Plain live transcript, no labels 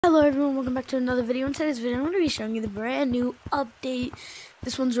Hello everyone, welcome back to another video. In today's video, I'm going to be showing you the brand new update.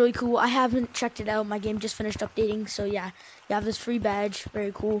 This one's really cool. I haven't checked it out. My game just finished updating. So yeah, you have this free badge,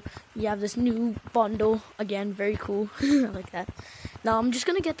 very cool. You have this new bundle, again, very cool. I like that. Now I'm just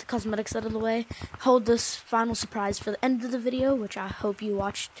going to get the cosmetics out of the way. Hold this final surprise for the end of the video, which I hope you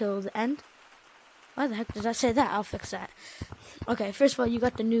watch till the end. Why the heck did I say that? I'll fix that. Okay, first of all, you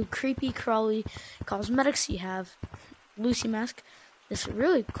got the new creepy crawly cosmetics. You have Lucy mask. This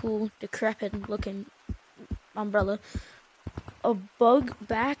really cool, decrepit looking umbrella, a bug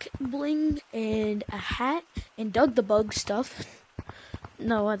back bling, and a hat, and Doug the Bug stuff.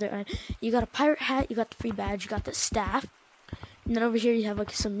 No other. You got a pirate hat, you got the free badge, you got the staff, and then over here you have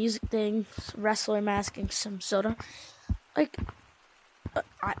like some music thing, some wrestler mask, and some soda. Like,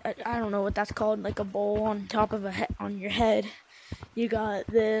 I don't know what that's called, like a bowl on top of on your head. You got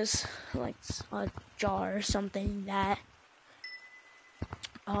this, like a jar or something that.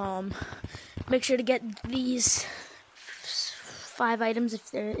 Make sure to get these 5 items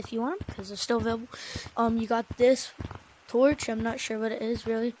if you want them, because they're still available. You got this torch. I'm not sure what it is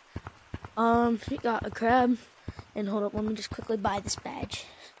really. You got a crab, and hold up, let me just quickly buy this badge.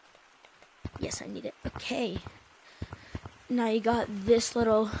 Yes, I need it. Okay. Now you got this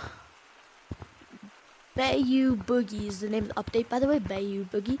little Bayou Boogie is the name of the update, by the way. Bayou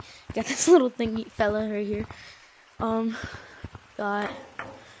Boogie. You got this little thingy fella right here. Got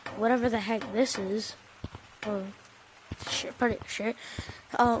whatever the heck this is. Oh, pretty sure.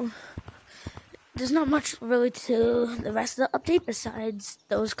 There's not much really to the rest of the update besides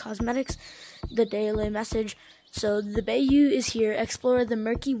those cosmetics, the daily message. So the Bayou is here. Explore the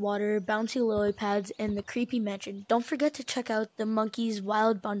murky water, bouncy lily pads, and the creepy mansion. Don't forget to check out the Monkey's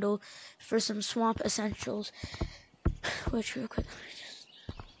Wild Bundle for some swamp essentials. Which real quick.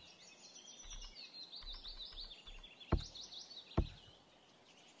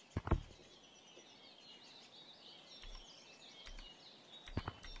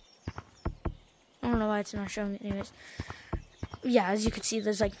 I don't know why it's not showing it anyways. Yeah, as you can see,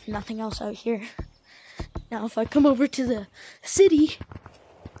 there's like nothing else out here. Now if I come over to the city,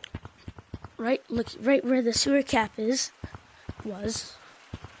 right where the sewer cap was,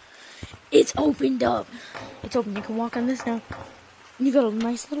 it's opened up. It's open. You can walk on this now. You got a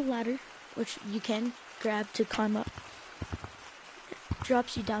nice little ladder, which you can grab to climb up. It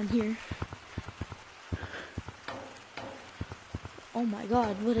drops you down here. Oh my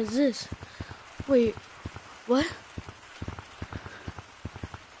god, what is this? Wait, what?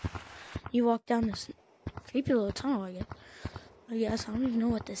 You walk down this creepy little tunnel, I guess. I don't even know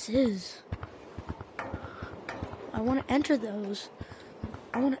what this is. I want to enter those.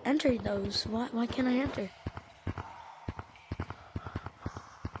 Why can't I enter?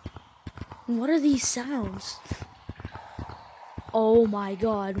 What are these sounds? Oh my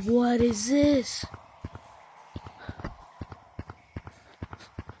god, what is this?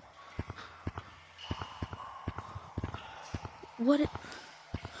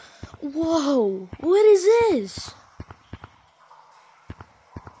 Whoa, what is this?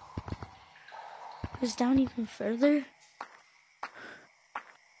 It's down even further?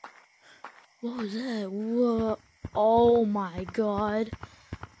 What was that? Whoa, oh my god.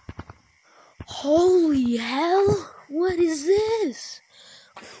 Holy hell, what is this?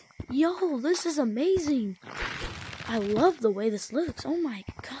 Yo, this is amazing. I love the way this looks, oh my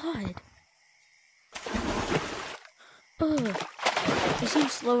god. Ugh. It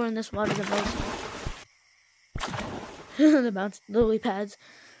seems slower in this water than most. The bounce lily pads.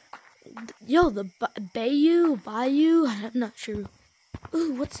 Yo, the Bayou. I'm not sure.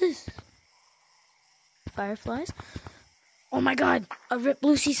 Ooh, what's this? Fireflies. Oh my god, a Rip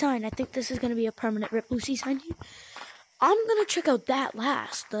Lucy sign. I think this is gonna be a permanent Rip Lucy sign here. I'm gonna check out that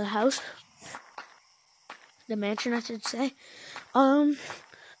last. The house. The mansion, I should say. Oh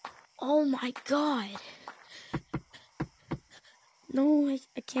my god. No,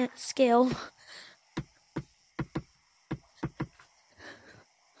 I can't scale.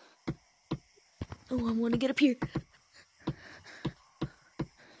 Oh, I want to get up here.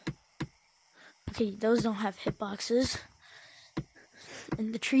 Okay, those don't have hitboxes.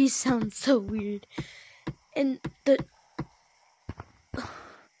 And the trees sound so weird. And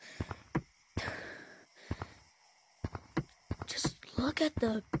just look at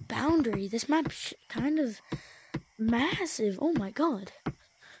the boundary. This map's kind of massive. Oh my god.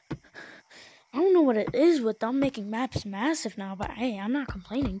 I don't know what it is with them making maps massive now, but hey, I'm not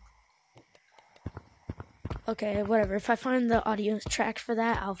complaining. Okay, whatever. If I find the audio track for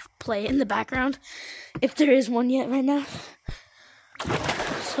that, I'll play it in the background. If there is one yet right now.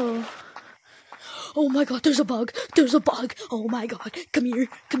 So, Oh my god, there's a bug. There's a bug. Oh my god. Come here.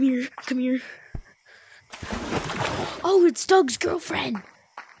 Come here. Come here. Oh, it's Doug's girlfriend.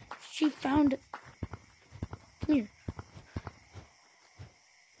 She found... Come here.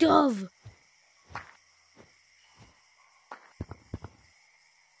 Dove.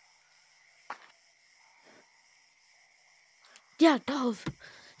 Yeah, Dove.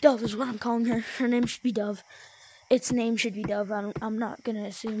 Dove is what I'm calling her. Her name should be Dove. Its name should be Dove. I'm not gonna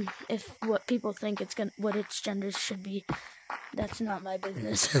assume if what people think what its gender should be. That's not my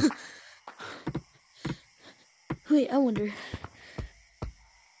business. Wait, I wonder.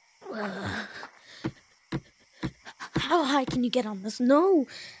 How high can you get on this? No,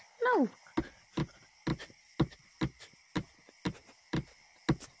 no.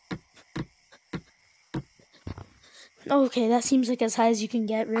 Okay, that seems like as high as you can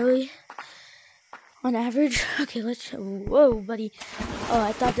get, really. On average. Okay, let's... Whoa, buddy. Oh,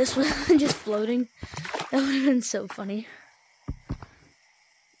 I thought this was just floating. That would have been so funny.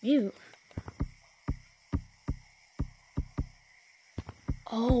 Ew.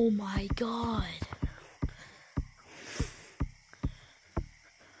 Oh my god.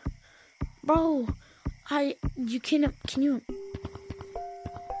 Bro, can you...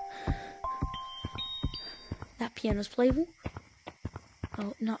 That piano's playable?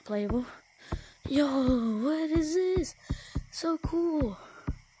 Oh, not playable. Yo, what is this? So cool.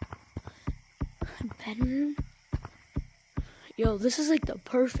 Bedroom? Yo, this is like the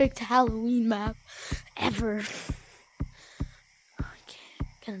perfect Halloween map ever. I can't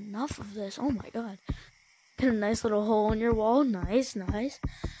get enough of this. Oh my god. Get a nice little hole in your wall. Nice, nice.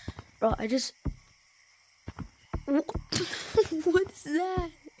 Bro, I just... What is that?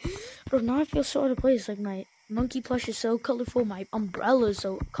 Bro, now I feel so out of place. Like, my monkey plush is so colorful. My umbrella is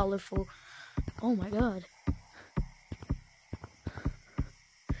so colorful. Oh my god.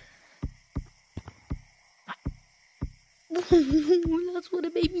 That's what a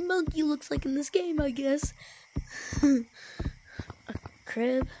baby monkey looks like in this game, I guess. A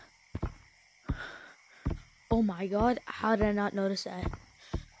crib. Oh my god. How did I not notice that?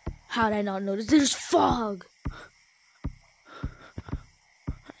 How did I not notice? There's fog!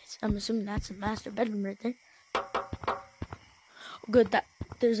 I'm assuming that's a master bedroom right there. Good, that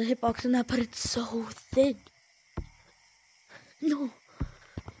there's a hitbox in that, but it's so thin. No.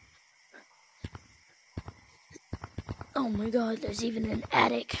 Oh my god, there's even an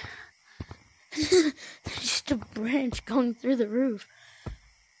attic. There's just a branch going through the roof.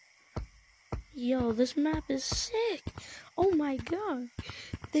 Yo, this map is sick. Oh my god.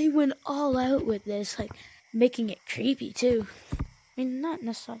 They went all out with this, like, making it creepy too. I mean, not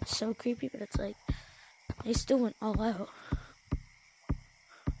necessarily so creepy, but it's like, they still went all out.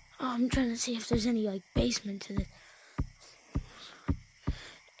 Oh, I'm trying to see if there's any, like, basement to this.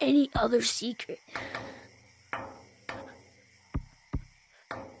 Any other secret.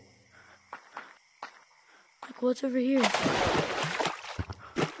 Like, what's over here?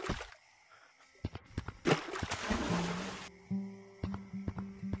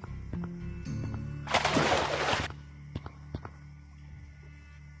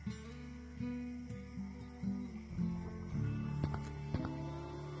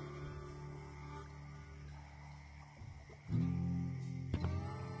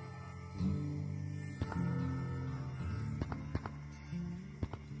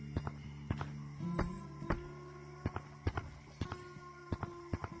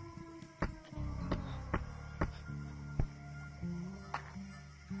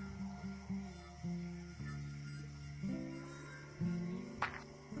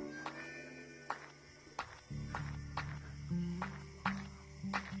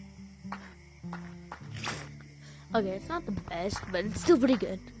 Okay, it's not the best, but it's still pretty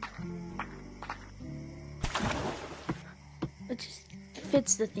good. It just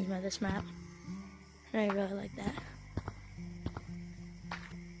fits the theme of this map. And I really like that.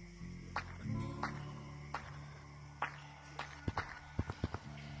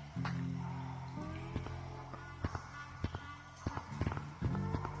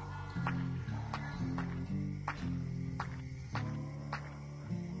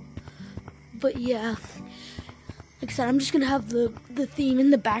 But yeah, like I said, I'm just gonna have the theme in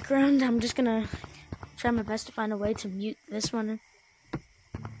the background. I'm just gonna try my best to find a way to mute this one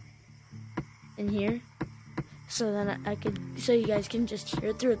in here, so then so you guys can just hear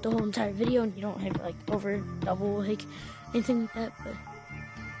it throughout the whole entire video, and you don't have like double like anything like that. But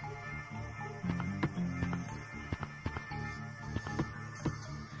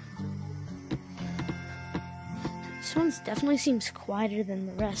this one definitely seems quieter than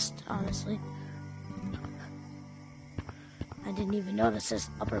the rest, honestly. I didn't even notice this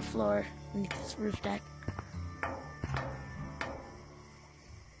upper floor Underneath this roof deck.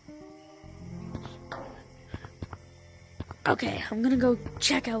 Okay, I'm gonna go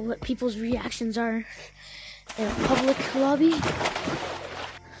check out what people's reactions are in a public lobby.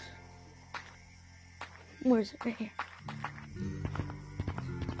 Where is it? Right here.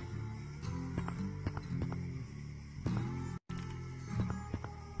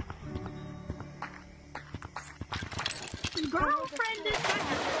 Girlfriend is back.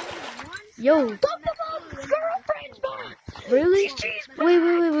 Yo. Girlfriend's back. Really? Wait,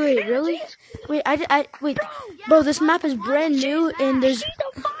 really? Wait, wait. Bro, this map is brand new and there's... She's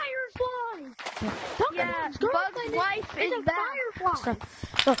a firefly. Yeah, Bug's wife is a firefly.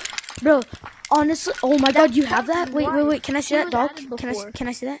 Stop. Bro, honestly, oh my god, you have that? Wait, can I see that, dog? Can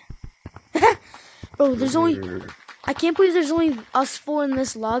I see that? Bro, there's only... I can't believe there's only us four in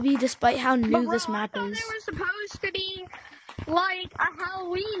this lobby despite how new this map is. There was supposed to be like a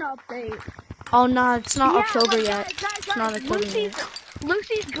Halloween update. Oh no, it's not October yet. Guys, It's not October yet.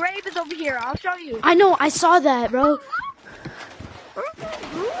 Lucy's grave is over here. I'll show you. I know, I saw that, bro.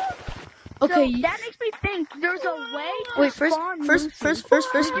 Okay. So that makes me think there's a way to Wait, first,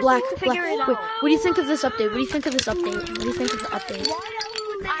 Black. Figure it Wait, out. what do you think of this update? What do you think of this update? What do you think of the update?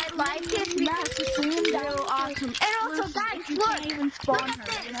 I like it because it's so awesome. And also, guys, look. Even spawn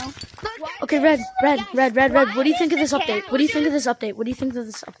her, you know? Okay, Red. What do you think of this update? What do you think of this update? What do you think of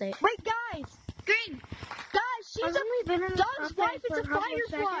this update? Wait, guys. Green. Guys, she's Doug's wife is a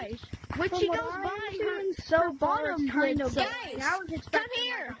firefly. When she goes by her bottom kind of. Guys, come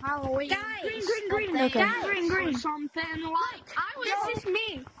here. Halloween. Guys. Green. Okay. Guys. Green. Something like. This is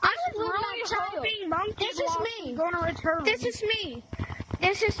me. I was really hoping Monkey This is me. Gonna return. This is me.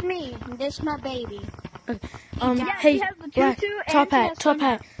 This is me. This is my baby. Hey, Black, top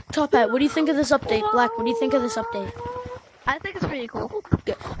hat. What do you think of this update? Black, what do you think of this update? I think it's pretty cool.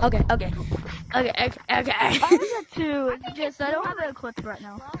 Okay. I think it too. Just I don't have a clip right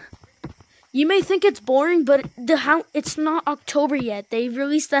now. You may think it's boring, but it's not October yet. They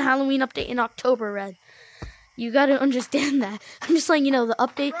released the Halloween update in October, Red. You gotta understand that. I'm just letting you know the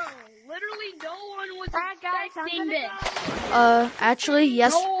update. Bro, literally no one was expecting this. Actually,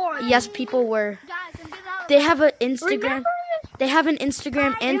 yes, people were. They have an Instagram. They have an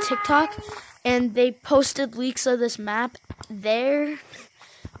Instagram and TikTok, and they posted leaks of this map there.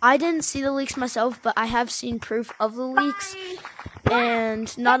 I didn't see the leaks myself, but I have seen proof of the leaks.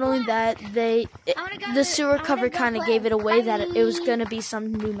 And not only that, the sewer cover kind of gave it away that it was gonna be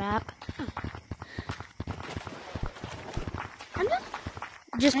some new map.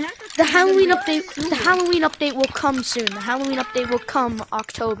 Just the Halloween update. The Halloween update will come soon. The Halloween update will come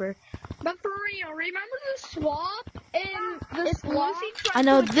October. But for real, remember the swamp in the swamp? I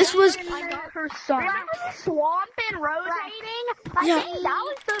know this was. I got her son. Remember the swamp in rotating? Yeah. I think that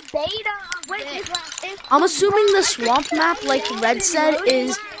was the beta of this. I'm assuming the swamp map, like Red said,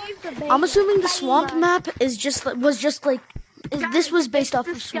 is. I'm assuming the swamp map is was just like. This was based off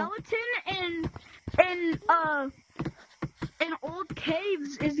the of swamp. skeleton in old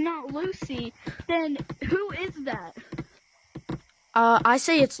caves is not Lucy. Then who is that? I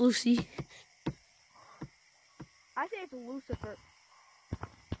say it's Lucy. I say it's Lucifer.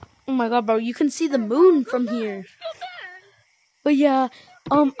 Oh my god, bro, you can see the moon from here. But yeah,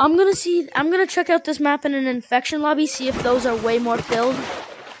 I'm gonna check out this map in an infection lobby, see if those are way more filled.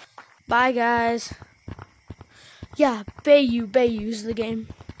 Bye, guys. Yeah, Bayou's the game.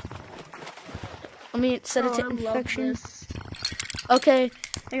 Let me set it to infection. Okay.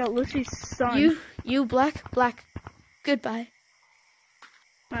 I got Lucy's son. You, Black. Goodbye.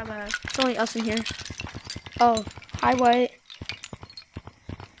 Bye. It's only us in here. Oh, hi, White.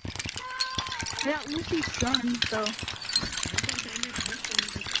 I got Lucy's son, so.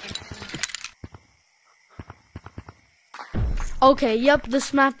 Okay, yep,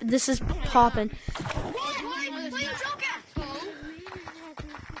 this is poppin'.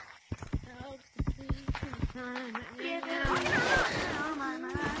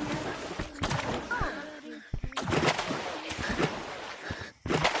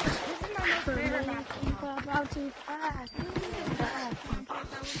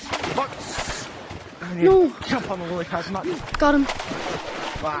 No. Jump on the lily pad, not Got him.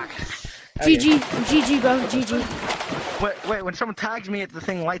 fuck. GG, bro. GG. Wait, when someone tags me, the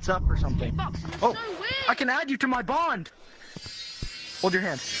thing lights up or something. Oh, I can add you to my bond. Hold your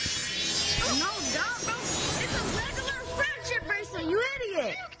hand. No, don't, bro. It's a regular friendship bracelet, you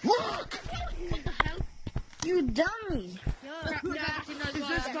idiot. Look! What the hell? You dummy.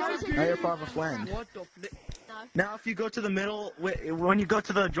 Now you're part of a friend. Now if you go to the middle, when you go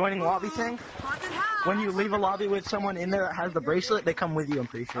to the joining lobby thing, when you leave a lobby with someone in there that has the bracelet, they come with you, I'm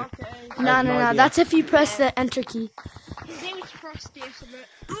pretty sure. Okay. No. That's if you press the enter key. His name is Frosty or something.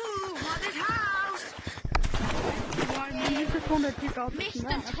 Ooh, haunted house!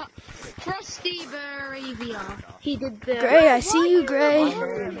 Mr. Frosty Berry VR. He did the... Gray, I see you, Gray.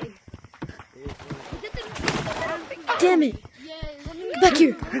 Damn it. Back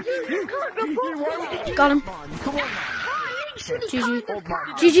here. Got him. GG.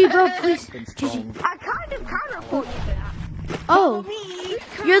 GG, bro, please. GG. I kind of report you for that. Oh,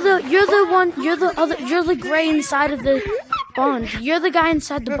 you're the gray inside of the bond. You're the guy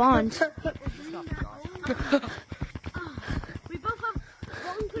inside the bond.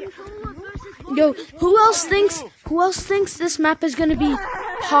 Yo, who else thinks this map is gonna be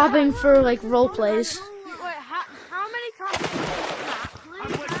hobbing for like role plays? How many times?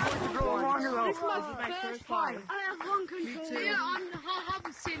 This is my first time. I have one controller. Yeah, I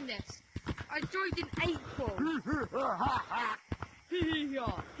haven't seen this. I joined in April.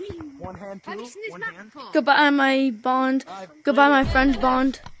 One hand, two, Have you seen this one map hand. before? Goodbye, my bond. Goodbye, my friend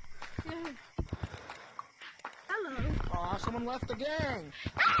bond. Hello. Aw, someone left the gang.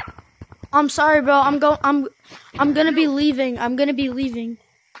 I'm sorry, bro. I'm gonna be leaving. I'm gonna be leaving.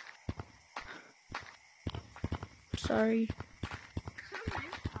 Sorry.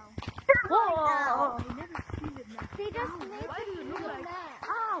 Whoa. They just made a new map.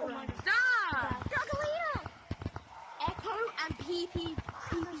 Oh my god. Echo and PP.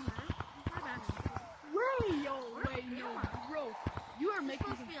 Way, bro. You are making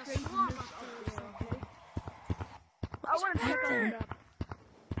some crazy I want to check that up.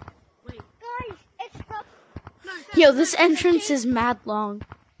 Wait. Guys, it's the... Yo, this entrance is mad long.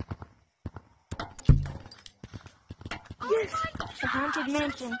 Yes, the haunted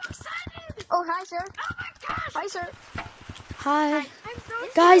mansion. Oh, hi, sir. Oh my gosh. Hi, sir. Hi. I'm so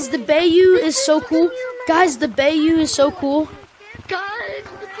Guys, the Bayou is so cool. Guys, the Bayou is so cool. Guys,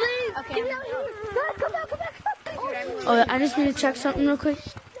 please. Okay. Get out here. Come back. Oh, I just need to check something real quick.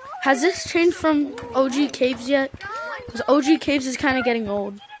 Has this changed from OG Caves yet? Because OG Caves is kind of getting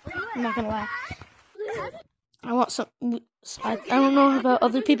old. I'm not gonna lie. I want some. I don't know about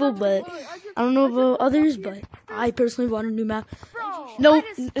other people, but I don't know about others, but I personally want a new map. No,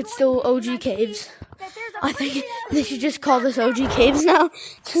 it's still OG Caves. I think they should just call this OG Caves now,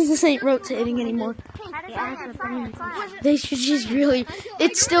 because this ain't rotating anymore. They should just really.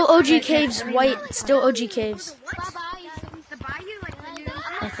 It's still OG Caves, white. Still OG Caves.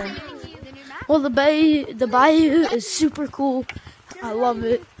 Okay. Well, the Bayou is super cool. I love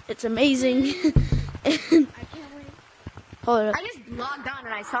it. It's amazing. Hold up. I just logged on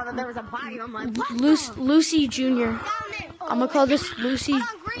and I saw that there was a Bayou. I'm like, Lucy Jr. I'm gonna call this Lucy,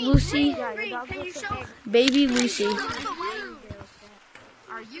 Can you show? baby Lucy. Are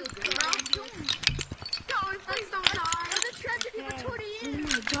you good? Don't, please don't die. The tragedy for 20 years. Oh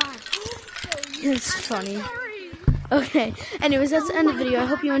my god. It's funny. Okay. Anyways, that's the end of the video. I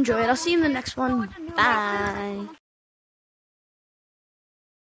hope you enjoyed. I'll see you in the next one. Bye.